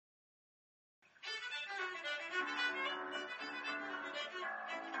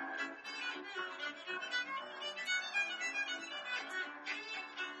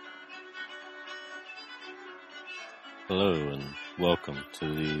Hello and welcome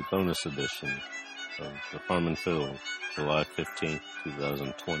to the bonus edition of the Farm and Phil July 15th,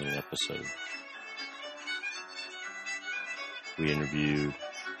 2020 episode. We interviewed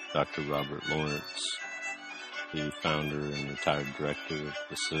Dr. Robert Lawrence, the founder and retired director of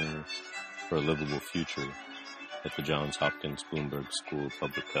the Center for a Livable Future at the Johns Hopkins Bloomberg School of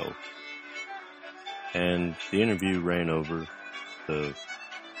Public Health. And the interview ran over the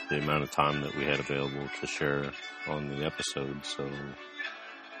amount of time that we had available to share on the episode, so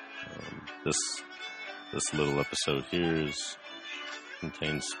this little episode here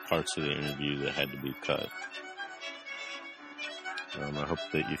contains parts of the interview that had to be cut. I hope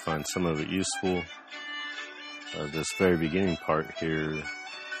that you find some of it useful. This very beginning part here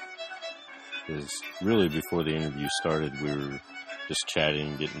is really before the interview started. We were just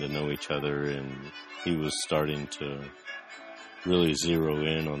chatting, getting to know each other, and he was starting to really zero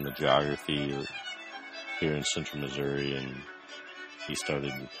in on the geography here in central Missouri, and he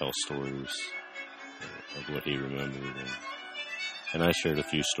started to tell stories of what he remembered, and I shared a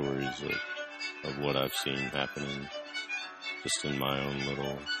few stories of what I've seen happening just in my own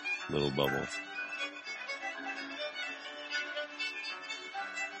little bubble.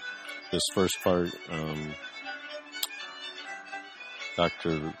 This first part,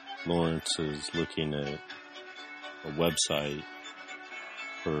 Dr. Lawrence is looking at a website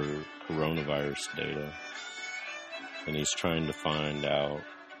for coronavirus data, and he's trying to find out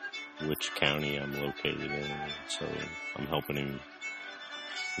which county I'm located in, so I'm helping him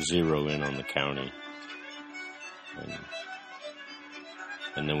zero in on the county,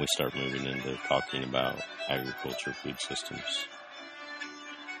 and then we start moving into talking about agriculture, food systems.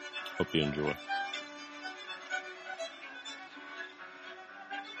 Hope you enjoy.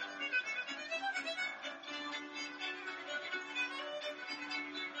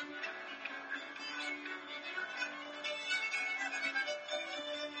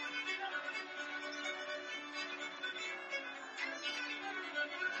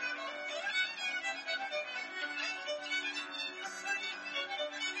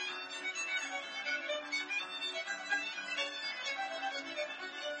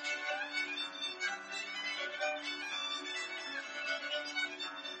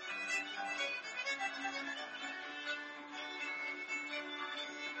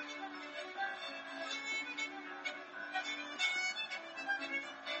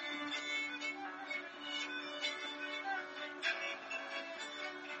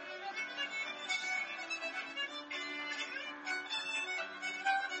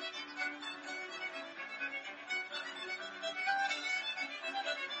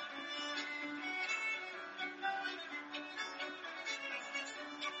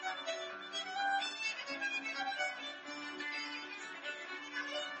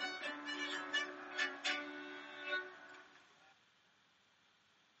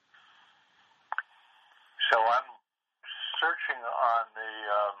 So I'm searching on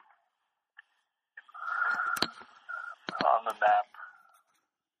the map,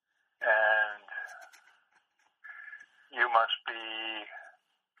 and you must be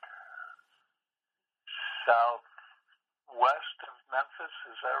southwest of Memphis,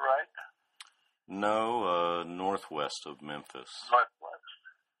 is that right? No, northwest of Memphis. Northwest.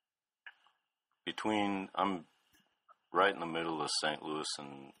 I'm right in the middle of St. Louis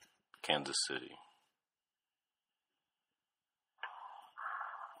and Kansas City.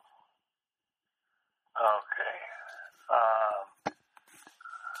 Okay.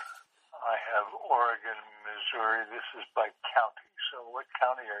 I have Oregon, Missouri. This is by county. So what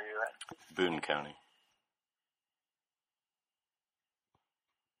county are you in? Boone County.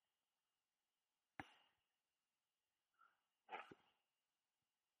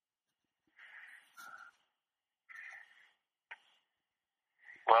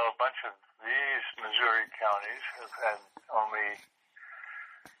 Well, a bunch of these Missouri counties have had only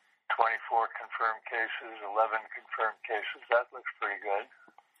 24 confirmed cases, 11 confirmed cases. That looks pretty good.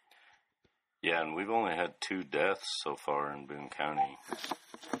 Yeah, and we've only had 2 deaths so far in Boone County. Whereas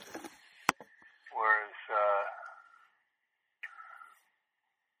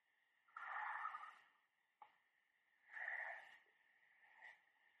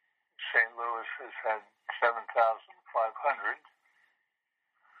St. Louis has had 7,500.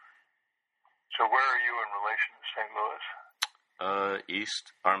 So where are you in relation to St. Louis?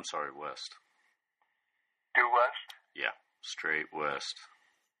 West. Due west? Yeah, straight west.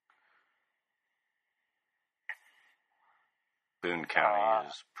 Boone County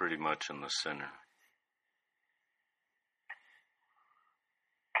is pretty much in the center.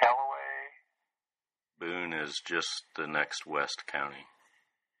 Callaway? Boone is just the next west county.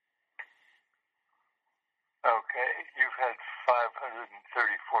 Okay. You had 534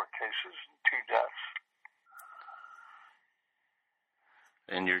 cases and 2 deaths.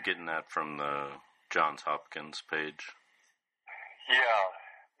 And you're getting that from the Johns Hopkins page? Yeah.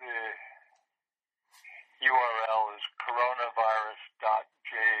 The URL is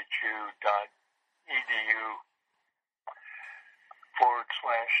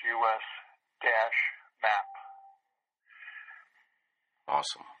coronavirus.jhu.edu/US-map.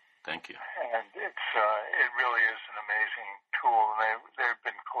 Awesome. Thank you. And it really is an amazing tool. And they've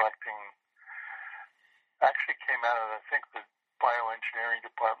been collecting, actually came out of, I think, the bioengineering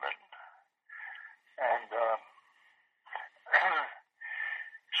department. And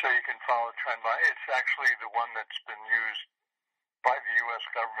so you can follow trend line. It's actually the one that's been used by the U.S.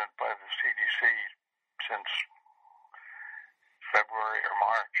 government, by the CDC, since February or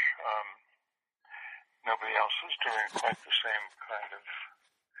March. Nobody else is doing quite the same kind of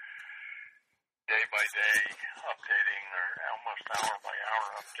day-by-day updating or almost hour-by-hour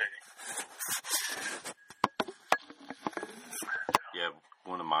updating. Yeah,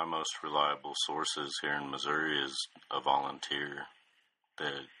 one of my most reliable sources here in Missouri is a volunteer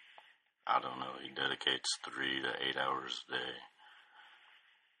that, I don't know, he dedicates 3 to 8 hours a day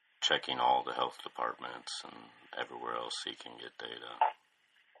checking all the health departments and everywhere else he can get data.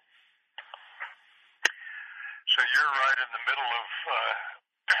 So you're right in the middle of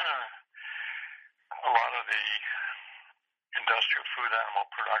a lot of the industrial food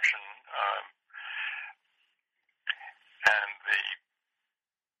animal production and the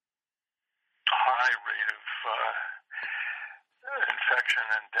high rate of infection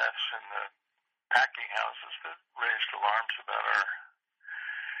and deaths in the packing houses that raised alarms about our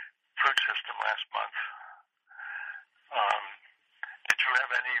food system last month. Did you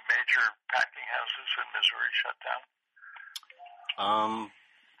have any major packing houses in Missouri shut down?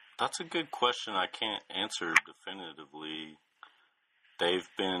 That's a good question. I can't answer definitively. They've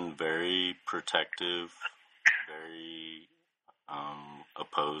been very protective, very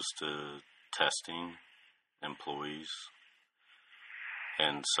opposed to testing employees.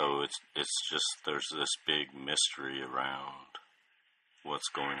 And so it's just, there's this big mystery around what's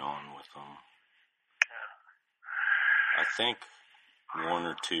going on with them. I think 1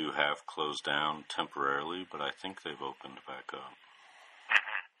 or 2 have closed down temporarily, but I think they've opened back up.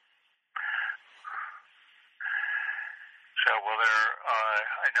 So, well,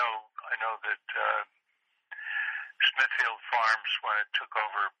 I know that Smithfield Farms, when it took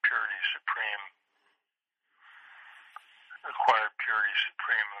over Purity Supreme, acquired Purity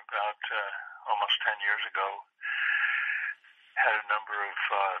Supreme about almost 10 years ago, had a number of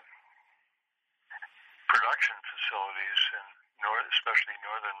production facilities in especially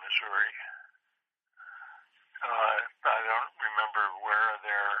northern Missouri. I don't remember where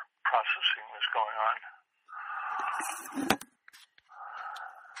their processing was going on.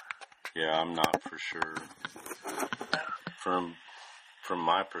 Yeah, I'm not for sure. From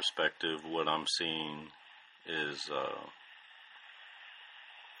my perspective, what I'm seeing is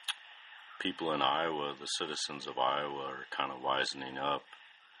people in Iowa, the citizens of Iowa, are kind of wisening up,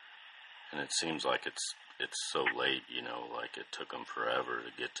 and it seems like it's so late, you know, like it took them forever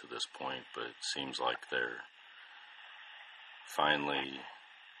to get to this point, but it seems like they're finally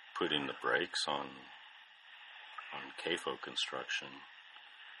putting the brakes on CAFO construction.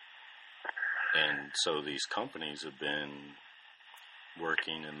 And so these companies have been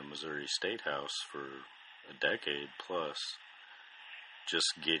working in the Missouri State House for a decade plus,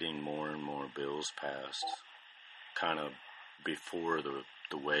 just getting more and more bills passed kind of before the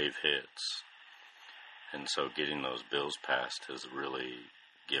wave hits. And so getting those bills passed has really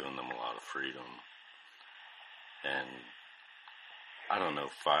given them a lot of freedom. And I don't know,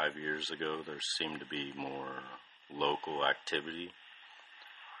 5 years ago there seemed to be more local activity,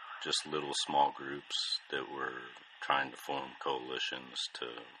 just little small groups that were trying to form coalitions to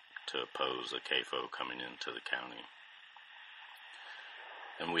oppose a CAFO coming into the county.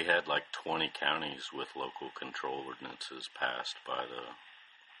 And we had like 20 counties with local control ordinances passed by the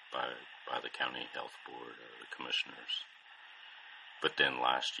county health board or the commissioners. But then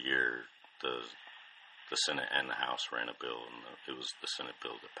last year, the Senate and the House ran a bill, and it was the Senate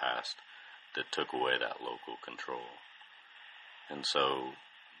bill that passed that took away that local control. And so,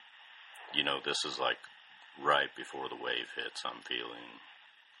 you know, this is like right before the wave hits, I'm feeling,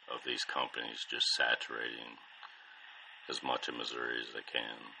 of these companies just saturating as much of Missouri as they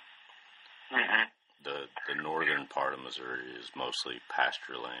can. Mm-hmm. The northern part of Missouri is mostly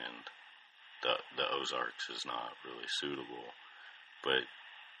pasture land. The Ozarks is not really suitable. But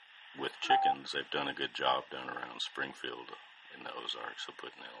with chickens, they've done a good job down around Springfield in the Ozarks of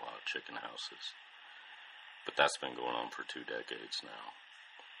putting in a lot of chicken houses. but that's been going on for 2 decades now.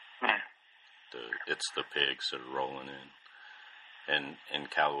 Hmm. It's the pigs that are rolling in. And in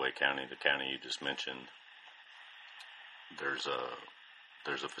Callaway County, the county you just mentioned, there's a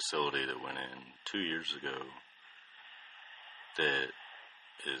facility that went in 2 years ago that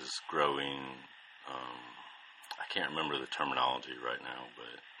is growing, I can't remember the terminology right now,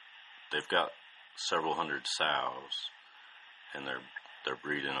 but they've got several hundred sows, and they're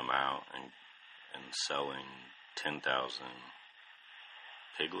breeding them out and selling 10,000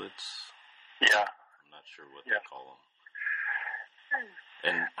 piglets. Yeah. I'm not sure what they call them.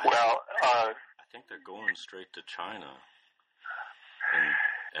 And I think they're going straight to China.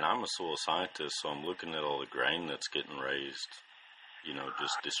 And I'm a soil scientist, so I'm looking at all the grain that's getting raised,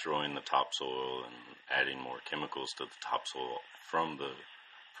 just destroying the topsoil and adding more chemicals to the topsoil from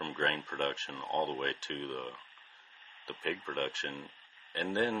grain production all the way to the pig production.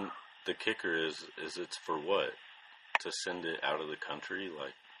 And then the kicker is it's for what? To send it out of the country?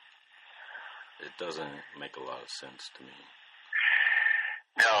 Like, it doesn't make a lot of sense to me.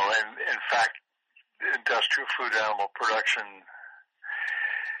 No, and in fact, industrial food animal production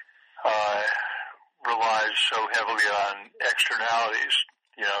relies so heavily on externalities,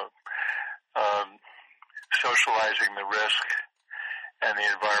 socializing the risk and the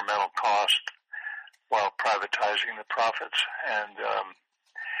environmental cost while privatizing the profits. And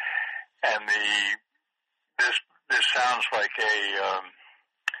this sounds like a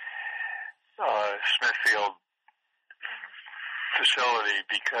Smithfield facility,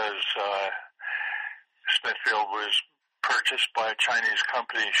 because Smithfield was purchased by a Chinese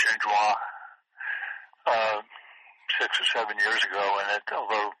company, Xinhua, 6 or 7 years ago, and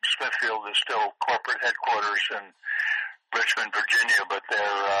although Smithfield is still corporate headquarters in Richmond, Virginia, but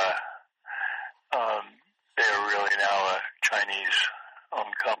they're really now a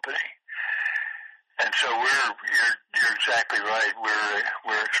Chinese-owned company. And so you're exactly right.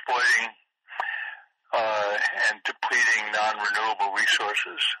 We're exploiting and depleting non-renewable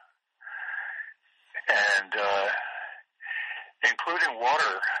resources, and including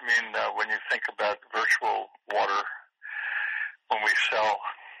water. I mean, when you think about virtual water, when we sell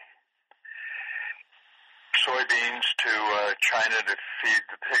soybeans to China to feed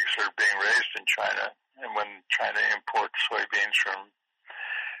the pigs that are being raised in China, and when China imports soybeans from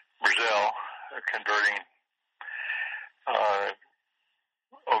Brazil, converting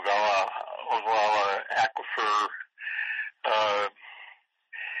Ogallala aquifer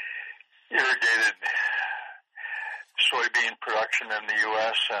irrigated soybean production in the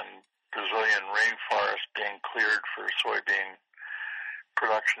U.S. and Brazilian rainforest being cleared for soybean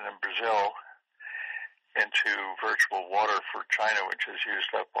production in Brazil into virtual water for China, which has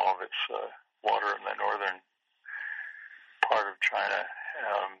used up all of its water in the northern part of China.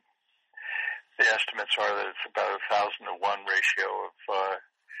 The estimates are that it's about 1,000 to 1 ratio of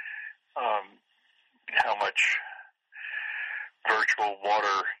how much virtual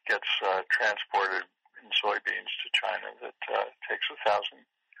water gets transported in soybeans to China. That takes 1,000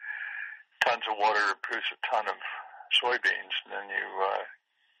 tons of water to produce a ton of soybeans, and then you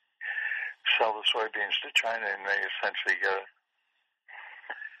sell the soybeans to China, and they essentially get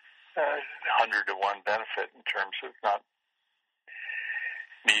a 100 to 1 benefit in terms of not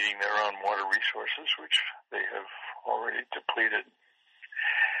needing their own water resources, which they have already depleted.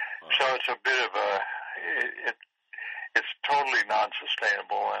 Wow. So it's a bit of it's totally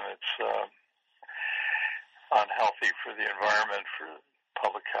non-sustainable, and it's unhealthy for the environment, for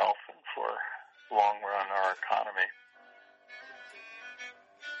public health, and for long run our economy.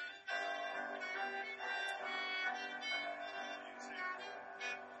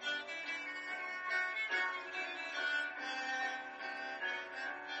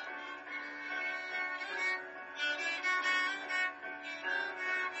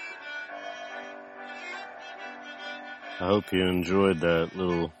 I hope you enjoyed that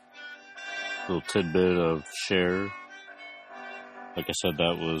little tidbit of share. Like I said,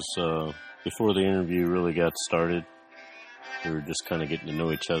 that was before the interview really got started. We were just kind of getting to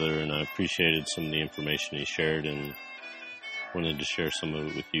know each other, and I appreciated some of the information he shared and wanted to share some of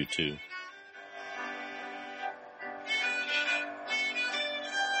it with you too.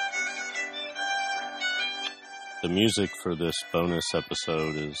 The music for this bonus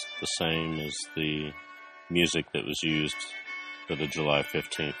episode is the same as the music that was used for the July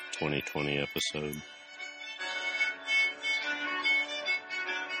 15th, 2020 episode.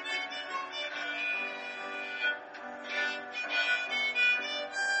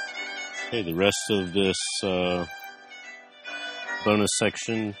 Okay, the rest of this bonus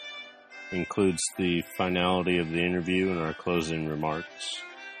section includes the finality of the interview and our closing remarks.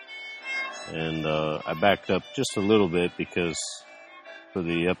 And I backed up just a little bit because for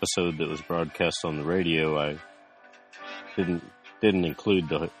the episode that was broadcast on the radio, I didn't include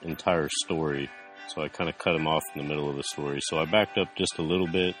the entire story. So I kind of cut him off in the middle of the story. So I backed up just a little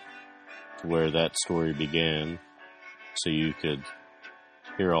bit to where that story began so you could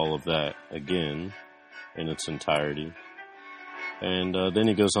hear all of that again in its entirety. And then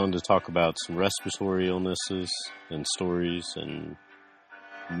he goes on to talk about some respiratory illnesses and stories and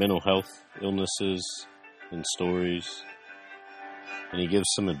mental health illnesses and stories. And he gives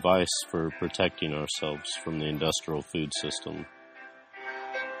some advice for protecting ourselves from the industrial food system.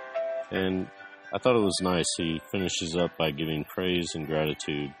 And I thought it was nice. He finishes up by giving praise and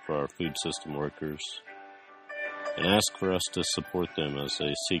gratitude for our food system workers and ask for us to support them as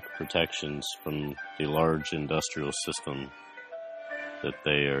they seek protections from the large industrial system that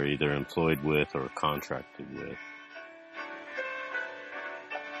they are either employed with or contracted with.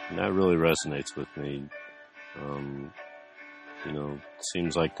 And that really resonates with me. It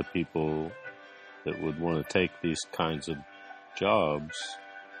seems like the people that would want to take these kinds of jobs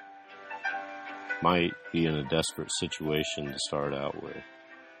might be in a desperate situation to start out with.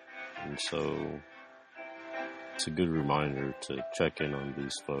 And so it's a good reminder to check in on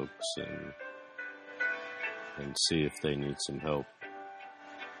these folks and see if they need some help.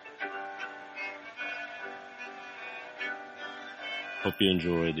 Hope you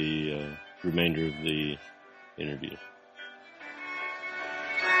enjoy the remainder of the interview.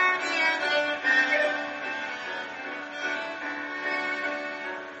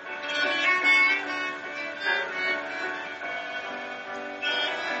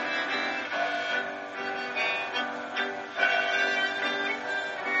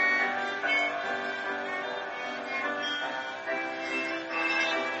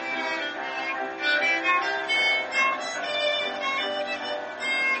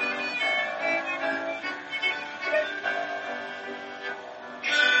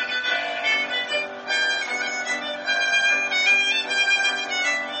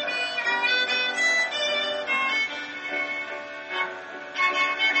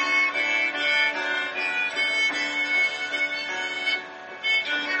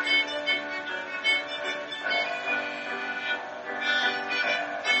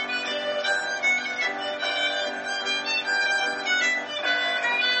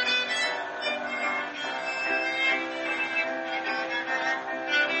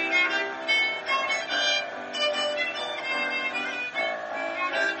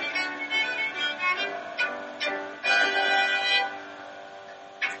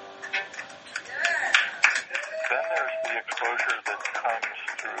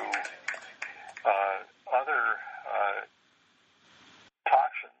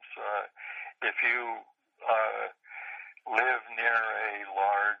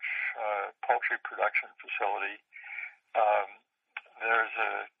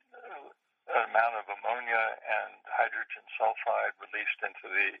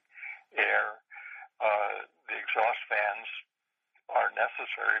 Into the air. The exhaust fans are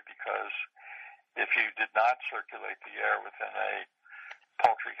necessary because if you did not circulate the air within a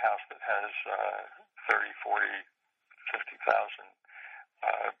poultry house that has 30, 40, 50,000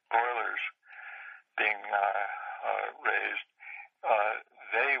 broilers being raised,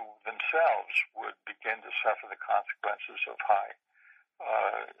 they themselves would begin to suffer the consequences of high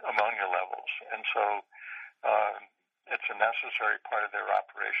ammonia levels. And so it's a necessary part of their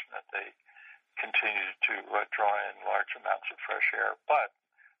operation that they continue to draw in large amounts of fresh air, but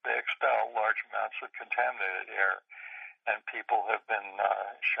they expel large amounts of contaminated air, and people have been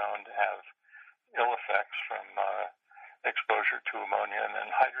shown to have ill effects from exposure to ammonia. And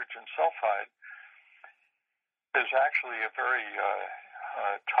then hydrogen sulfide is actually a very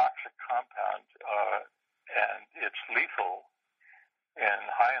toxic compound, and it's lethal in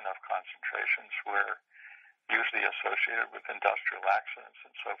high enough concentrations where usually associated with industrial accidents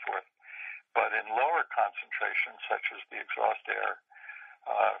and so forth. But in lower concentrations, such as the exhaust air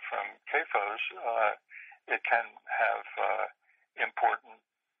from CAFOs, it can have important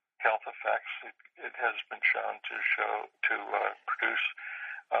health effects. It has been shown to produce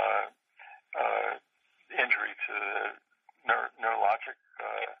injury to the neurologic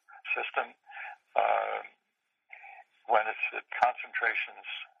system when it's at concentrations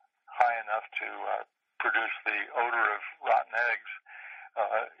high enough to produce the odor of rotten eggs.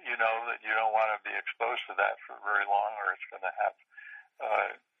 You know that you don't want to be exposed to that for very long, or it's going to have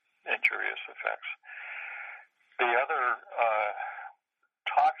injurious effects. The other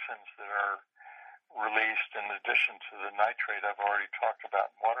toxins that are released, in addition to the nitrate I've already talked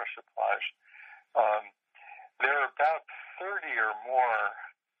about in water supplies, there are about 30 or more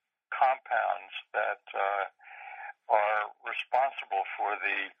compounds that are responsible for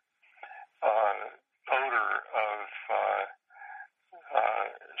the odor of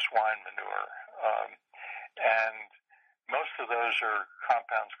swine manure. And most of those are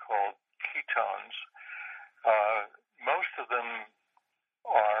compounds called ketones. Most of them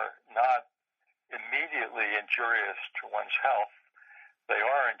are not immediately injurious to one's health. They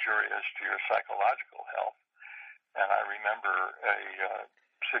are injurious to your psychological health. And I remember a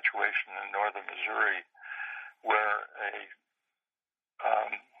situation in northern Missouri where a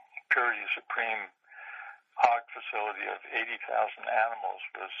Purity Supreme hog facility of 80,000 animals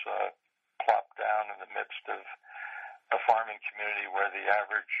was plopped down in the midst of a farming community where the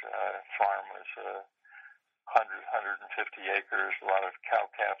average farm was 150 acres, a lot of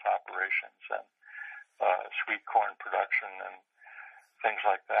cow-calf operations and sweet corn production and things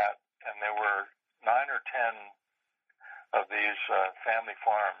like that. And there were 9 or 10 of these family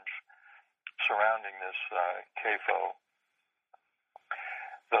farms surrounding this CAFO.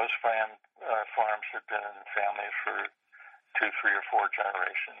 Those farms had been in families for 2, 3, or 4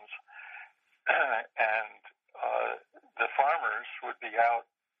 generations. And the farmers would be out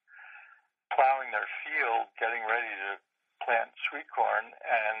plowing their field, getting ready to plant sweet corn,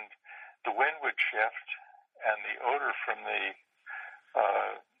 and the wind would shift, and the odor from the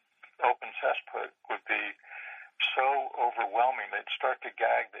open cesspit would be so overwhelming they'd start to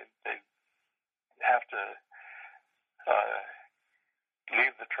gag. They'd have to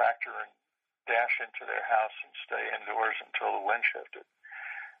leave the tractor and dash into their house and stay indoors until the wind shifted.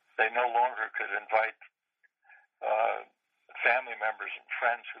 They no longer could invite family members and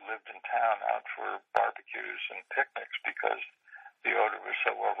friends who lived in town out for barbecues and picnics because the odor was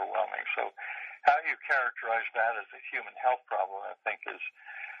so overwhelming. So how you characterize that as a human health problem, I think,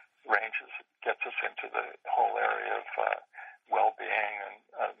 gets us into the whole area of well-being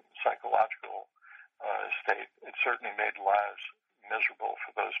and psychological state. It certainly made lives miserable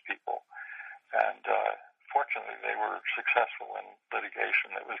for those people. And fortunately, they were successful in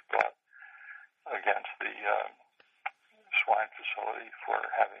litigation that was brought against the swine facility for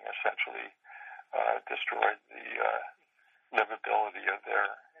having essentially destroyed the livability of their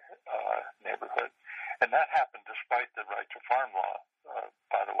neighborhood. And that happened despite the right to farm law,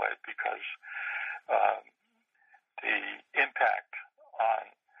 by the way, because the impact on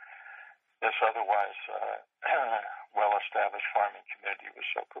this otherwise well-established farming community was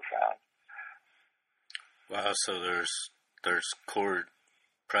so profound. Wow, so there's court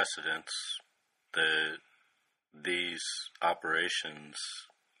precedents that these operations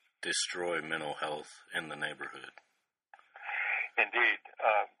destroy mental health in the neighborhood. Indeed.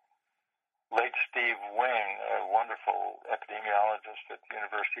 Late Steve Wing, a wonderful epidemiologist at the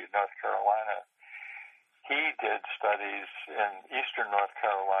University of North Carolina, he did studies in eastern North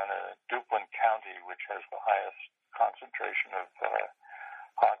Carolina, Duplin County, which has the highest concentration of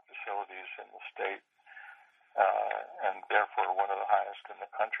hog facilities in the state, and therefore one of the highest in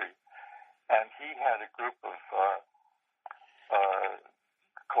the country. And he had a group of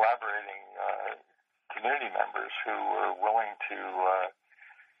collaborating community members who were willing to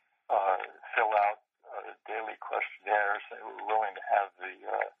fill out daily questionnaires. They were willing to have the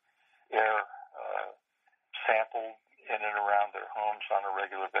air sampled in and around their homes on a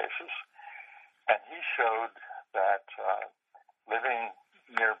regular basis. And he showed that living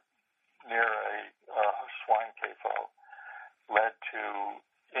near a swine CAFO led to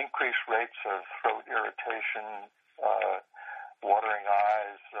increased rates of throat irritation, watering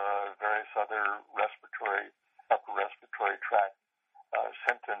eyes, various other upper respiratory tract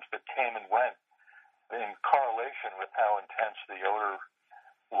symptoms that came and went in correlation with how intense the odor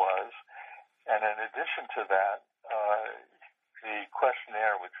was. And in addition to that, the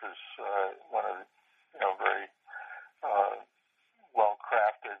questionnaire, which was one of the very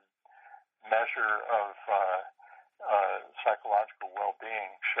well-crafted measure of psychological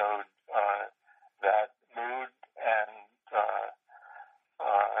well-being, showed that mood and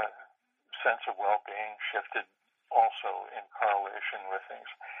sense of well-being shifted also in correlation with things.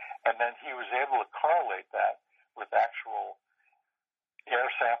 And then he was able to correlate that with actual air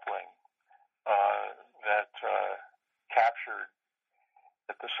sampling that captured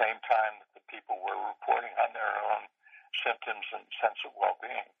at the same time that the people were reporting on their own symptoms and sense of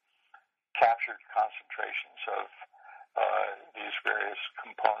well-being, captured concentrations of these various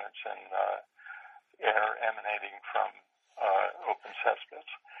components in air emanating from open cesspits.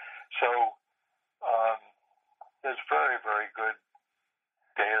 So there's very, very good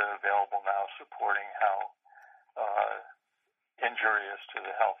data available now supporting how injurious to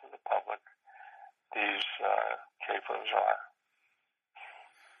the health of the public these CAFOs are.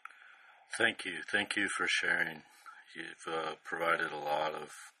 Thank you. Thank you for sharing. You've provided a lot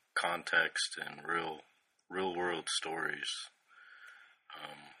of context and real world stories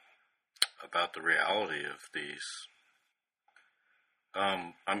about the reality of these.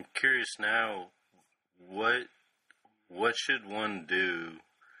 I'm curious now, what should one do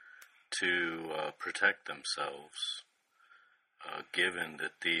to protect themselves, given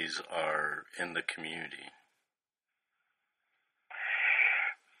that these are in the community?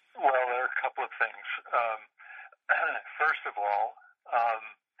 Well, there are a couple of things. First of all,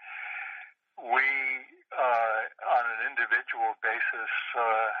 we, on an individual basis,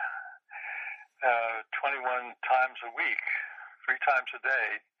 21 times a week, 3 times a day,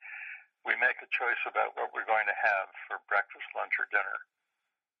 we make a choice about what we're going to have for breakfast, lunch, or dinner.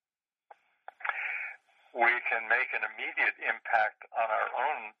 We can make an immediate impact on our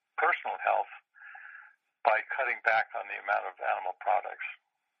own personal health by cutting back on the amount of animal products.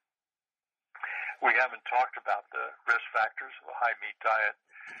 We haven't talked about the risk factors of a high meat diet,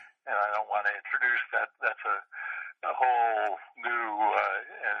 and I don't want to introduce that. That's a whole new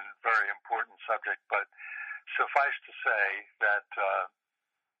and very important subject, but suffice to say that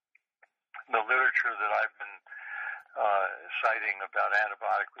the literature that I've been citing about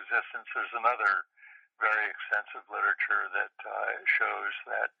antibiotic resistance, there's another very extensive literature that shows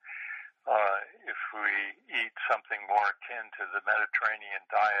that if we eat something more akin to the Mediterranean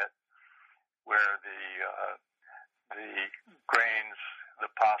diet, where the grains, the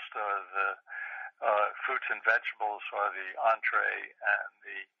pasta, the fruits and vegetables are the entree, and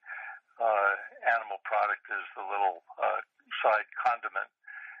the animal product is the little side condiment,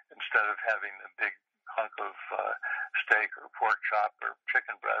 instead of having the big hunk of steak or pork chop or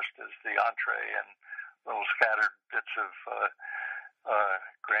chicken breast as the entree and little scattered bits of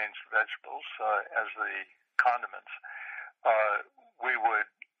grains and vegetables as the condiments, we would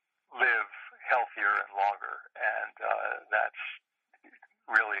live healthier and longer, and that's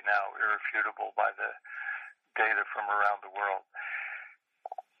really now irrefutable by the data from around the world,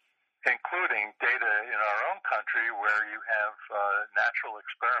 including data in our own country where you have a natural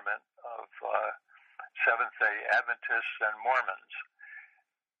experiment of Seventh-day Adventists and Mormons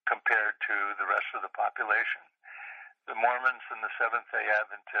compared to the rest of the population. The Mormons and the Seventh-day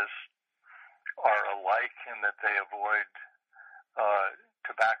Adventists are alike in that they avoid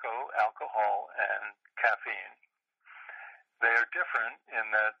tobacco, alcohol, and caffeine. They are different in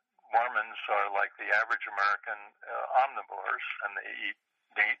that Mormons are like the average American omnivores, and they eat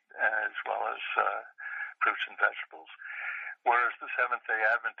meat as well as fruits and vegetables, whereas the Seventh-day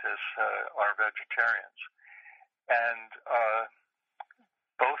Adventists are vegetarians. And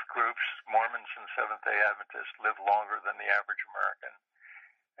both groups, Mormons and Seventh-day Adventists, live longer than the average American,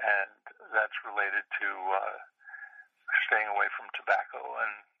 and that's related to staying away from tobacco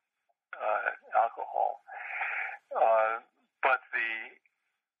and alcohol. But the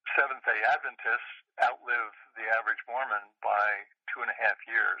Seventh-day Adventists outlive the average Mormon by 2.5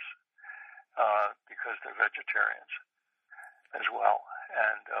 years because they're vegetarians as well.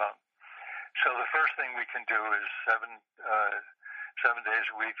 And so the first thing we can do is 7 days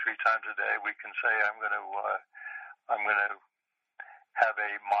a week, 3 times a day, we can say, I'm going to have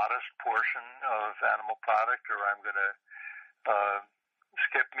a modest portion of animal product, or I'm going to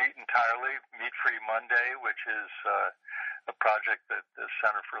skip meat entirely. Meat-Free Monday, which is a project that the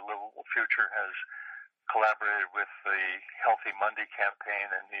Center for a Livable Future has collaborated with the Healthy Monday campaign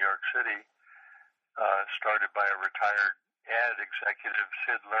in New York City, started by a retired ad executive,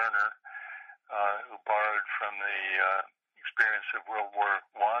 Sid Lerner, who borrowed from the experience of World War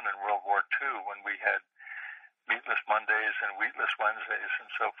I and World War II, when we had meatless Mondays and wheatless Wednesdays and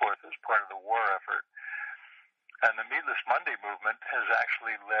so forth as part of the war effort. And the Meatless Monday movement has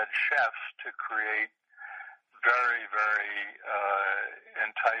actually led chefs to create very, very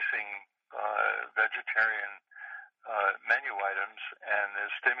enticing vegetarian menu items, and has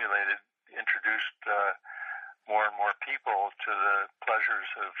introduced more and more people to the pleasures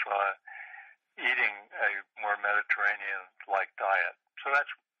of eating a more Mediterranean-like diet. So that's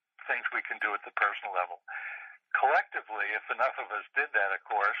things we can do at the personal level. Collectively, if enough of us did that, of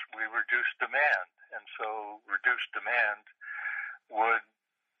course, we reduce demand. And so reduced demand would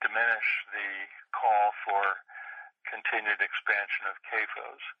diminish the call for continued expansion of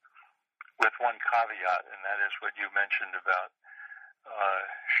CAFOs, with one caveat, and that is what you mentioned about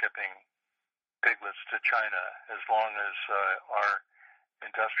shipping piglets to China. As long as our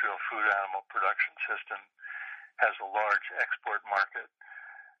industrial food animal production system has a large export market,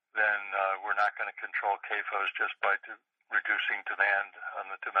 then we're not going to control CAFOs just by reducing demand on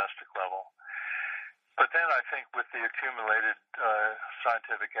the domestic level. But then I think with the accumulated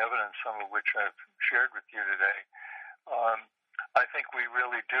scientific evidence, some of which I've shared with you today, I think we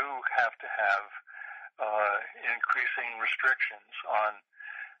really do have to have increasing restrictions on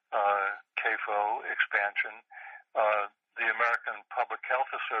CAFO expansion. The American Public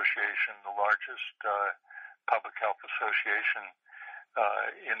Health Association, the largest public health association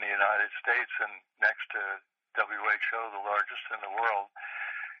in the United States and next to WHO, the largest in the world,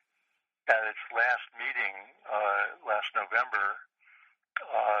 at its last meeting last November,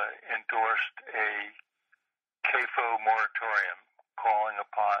 endorsed a CAFO moratorium calling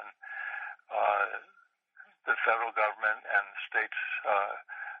upon the federal government and states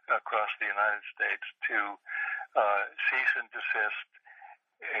across the United States to cease and desist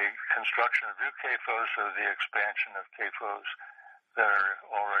a construction of new CAFOs or the expansion of CAFOs that are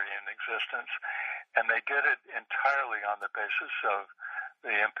already in existence. And they did it entirely on the basis of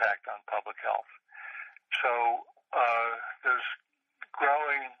the impact on public health. So there's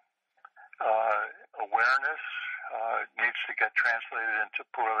growing awareness, needs to get translated into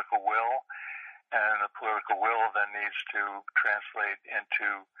political will, and the political will then needs to translate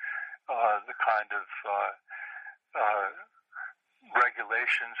into the kind of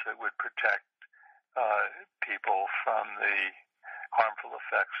regulations that would protect people from the harmful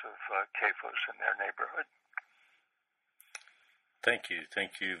effects of CAFOs in their neighborhood. Thank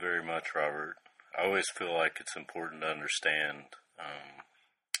you very much, Robert. I always feel like it's important to understand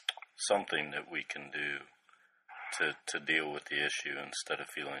something that we can do to deal with the issue instead of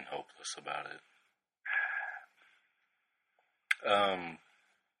feeling hopeless about it.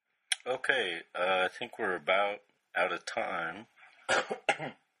 Okay, I think we're about out of time.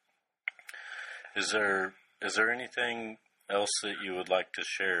 Is there anything else that you would like to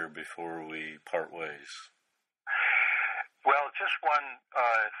share before we part ways? Well, just one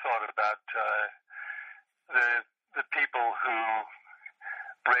thought about the people who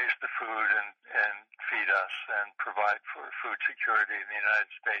raise the food and feed us and provide for food security in the United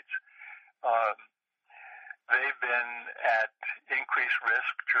States. They've been at increased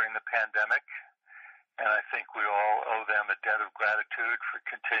risk during the pandemic, and I think we all owe them a debt of gratitude for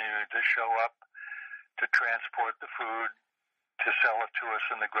continuing to show up, to transport the food, to sell it to us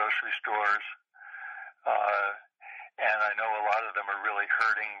in the grocery stores. And I know a lot of them are really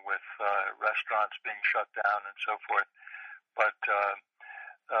hurting with restaurants being shut down and so forth. But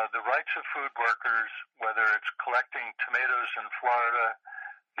the rights of food workers, whether it's collecting tomatoes in Florida,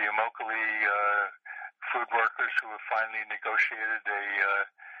 the Immokalee food workers who have finally negotiated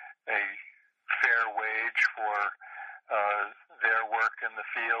a fair wage for their work in the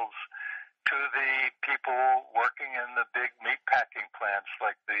fields, to the people working in the big meat packing plants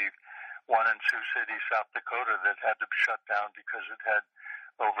like the one in Sioux City, South Dakota, that had to shut down because it had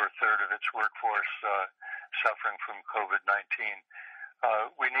over a third of its workforce suffering from COVID-19.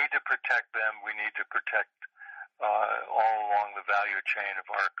 We need to protect them. We need to protect all along the value chain of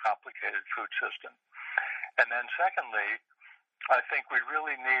our complicated food system. And then secondly, I think we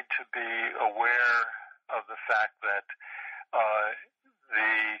really need to be aware of the fact that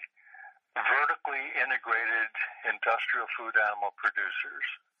the vertically integrated industrial food animal producers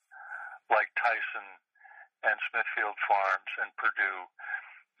like Tyson and Smithfield Farms and Purdue,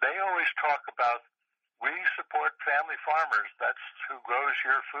 they always talk about, we support family farmers. That's who grows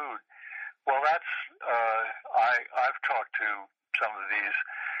your food. Well, that's I've talked to some of these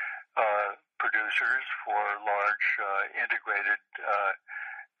producers for large integrated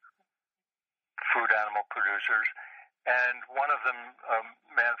food animal producers, and one of them, a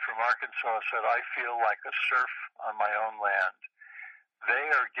man from Arkansas, said, "I feel like a serf on my own land."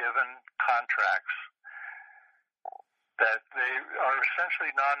 They are given contracts that they are essentially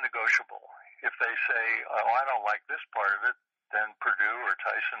non-negotiable. If they say, "Oh, I don't like this part of it," then Purdue or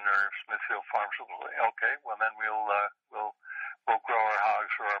Tyson or Smithfield Farms will say, "Okay, well then we'll grow our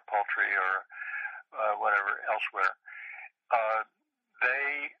hogs or our poultry or whatever elsewhere."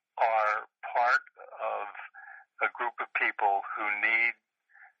 They are part of a group of people who need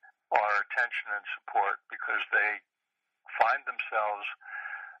our attention and support because they find themselves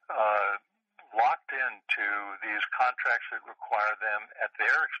locked into these contracts that require them at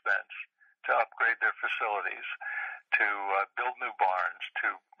their expense to upgrade their facilities, to build new barns,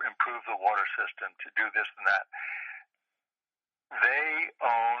 to improve the water system, to do this and that. They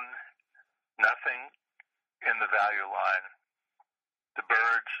own nothing in the value line. The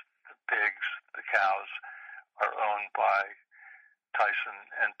birds, the pigs, the cows are owned by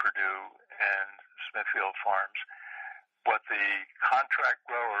Tyson and Purdue and Smithfield Farms. What the contract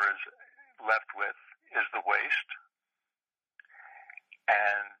grower is left with is the waste,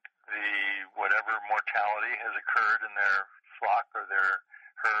 and whatever mortality has occurred in their flock or their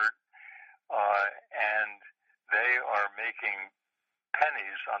herd, and they are making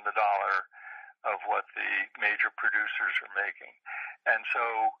pennies on the dollar of what the major producers are making. And so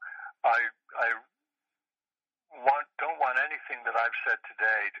I don't want anything that I've said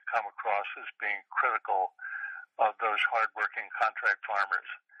today to come across as being critical of those hardworking contract farmers.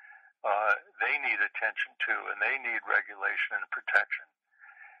 They need attention too, and they need regulation and protection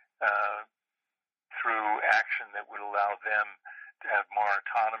through action that would allow them to have more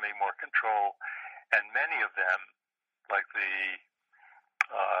autonomy, more control. And many of them, like the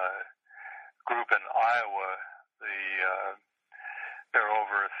group in Iowa, there are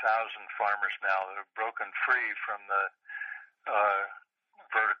over 1,000 farmers now that have broken free from the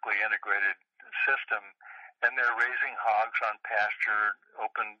vertically integrated system, and they're raising hogs on pasture,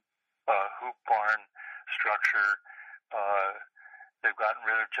 open hoop barn structure. They've gotten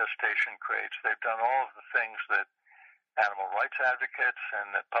rid of gestation crates. They've done all of the things that animal rights advocates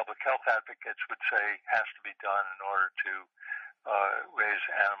and that public health advocates would say has to be done in order to raise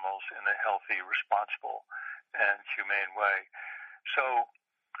animals in a healthy, responsible, and humane way. So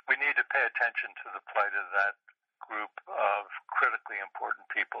we need to pay attention to the plight of that group of critically important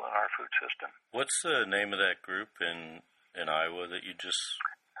people in our food system. What's the name of that group in Iowa that you just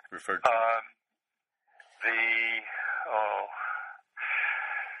referred to?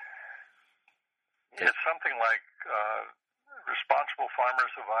 It's something like Responsible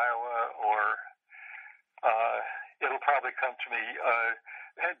Farmers of Iowa, or it'll probably come to me.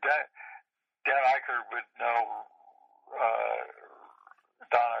 Dan Eicher would know.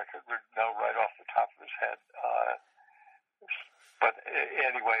 Don Eicher would know right off the top of his head. But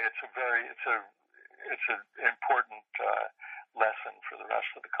anyway, it's an important lesson for the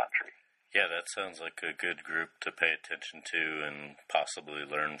rest of the country. Yeah, that sounds like a good group to pay attention to and possibly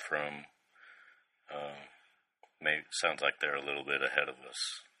learn from. Sounds like they're a little bit ahead of us.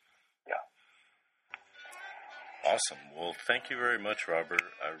 Yeah. Awesome. Well, thank you very much, Robert.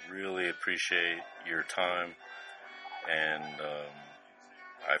 I really appreciate your time, and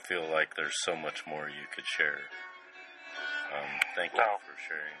I feel like there's so much more you could share. Thank you for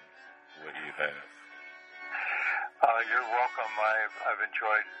sharing what you have. You're welcome. I've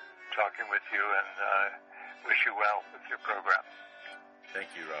enjoyed talking with you, and wish you well with your program.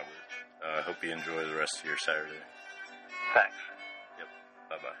 Thank you, Robert. I hope you enjoy the rest of your Saturday. Thanks. Yep.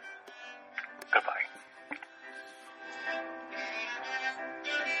 Bye-bye. Goodbye.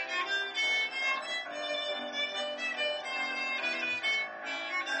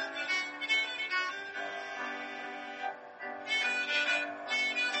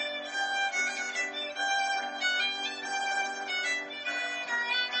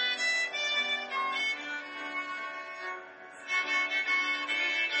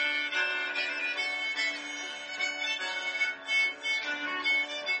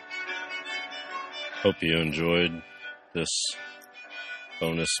 Hope you enjoyed this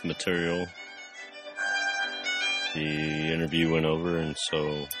bonus material. The interview went over, and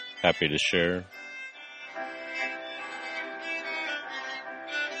so happy to share.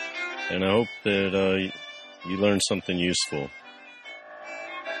 And I hope that you learned something useful.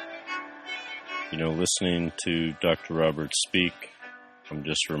 You know, listening to Dr. Robert speak, I'm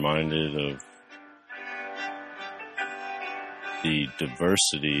just reminded of the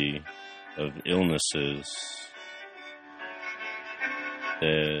diversity of illnesses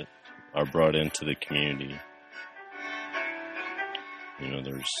that are brought into the community. You know,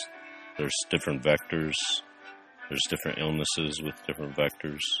 there's different vectors. There's different illnesses with different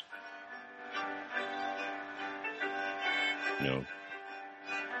vectors. You know,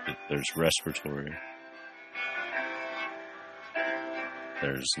 there's respiratory.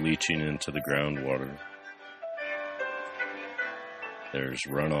 There's leaching into the groundwater. There's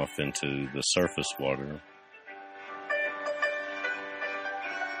runoff into the surface water.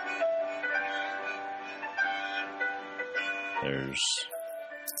 There's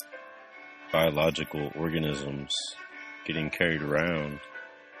biological organisms getting carried around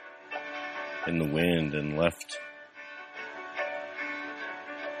in the wind and left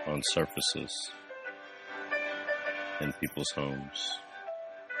on surfaces in people's homes,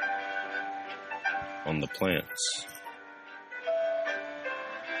 on the plants.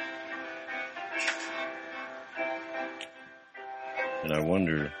 And I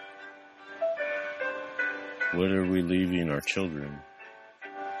wonder, what are we leaving our children?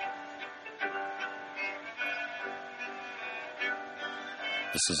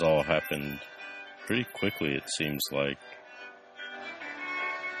 This has all happened pretty quickly, it seems like.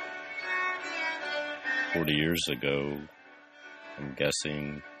 40 years ago, I'm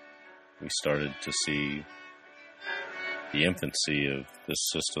guessing we started to see the infancy of this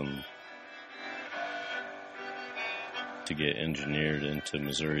system to get engineered into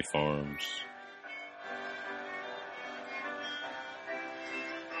Missouri farms.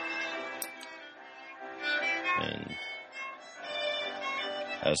 And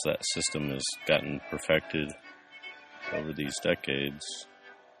as that system has gotten perfected over these decades,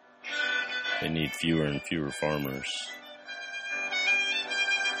 they need fewer and fewer farmers.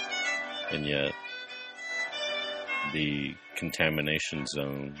 And yet, the contamination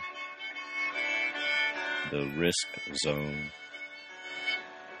zone, the risk zone,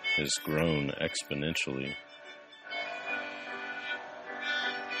 has grown exponentially.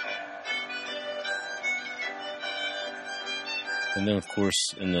 And then, of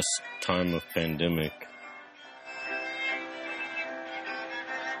course, in this time of pandemic,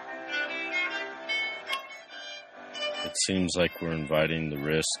 it seems like we're inviting the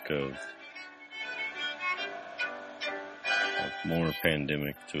risk of more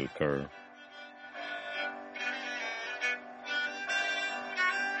pandemic to occur.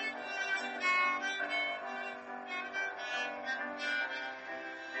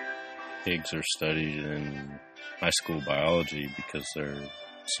 Pigs are studied in high school biology because they're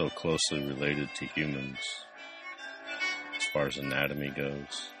so closely related to humans as far as anatomy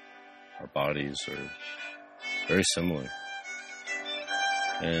goes. Our bodies are very similar.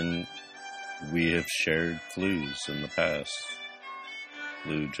 And we have shared flus in the past.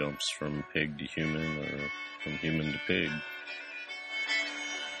 Flu jumps from pig to human or from human to pig.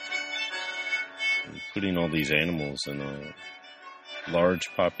 And putting all these animals in a large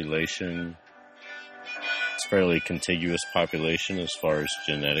population, it's a fairly contiguous population as far as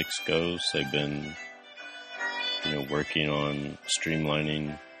genetics goes. They've been, working on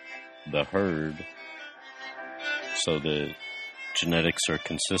streamlining the herd so that genetics are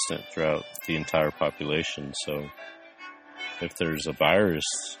consistent throughout the entire population. So if there's a virus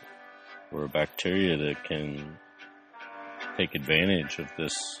or a bacteria that can take advantage of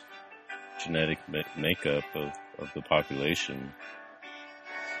this genetic makeup of the population,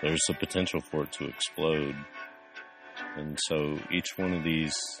 there's a potential for it to explode. And so each one of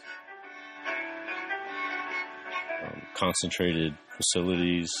these concentrated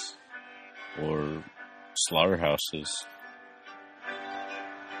facilities or slaughterhouses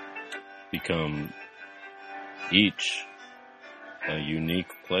become each a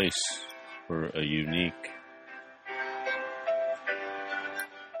unique place for a unique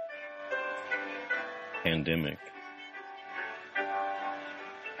pandemic.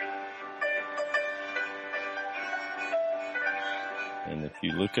 And if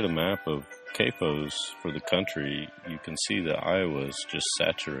you look at a map of CAFOs for the country, you can see that Iowa is just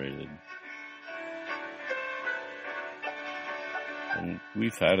saturated. And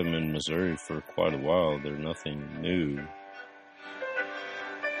we've had them in Missouri for quite a while. They're nothing new.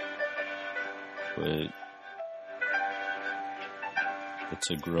 But it's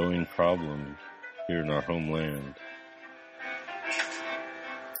a growing problem here in our homeland.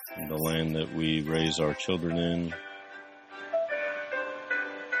 In the land that we raise our children in,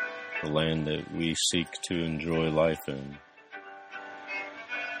 the land that we seek to enjoy life in.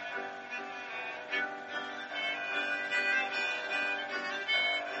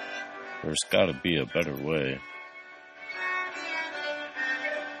 There's got to be a better way.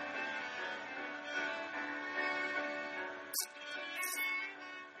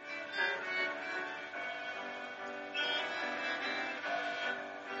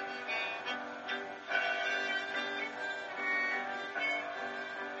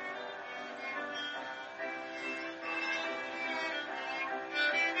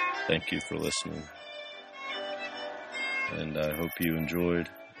 Thank you for listening, and I hope you enjoyed,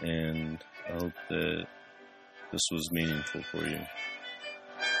 and I hope that this was meaningful for you.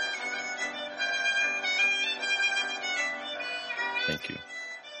 Thank you.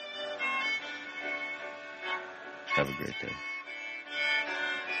 Have a great day.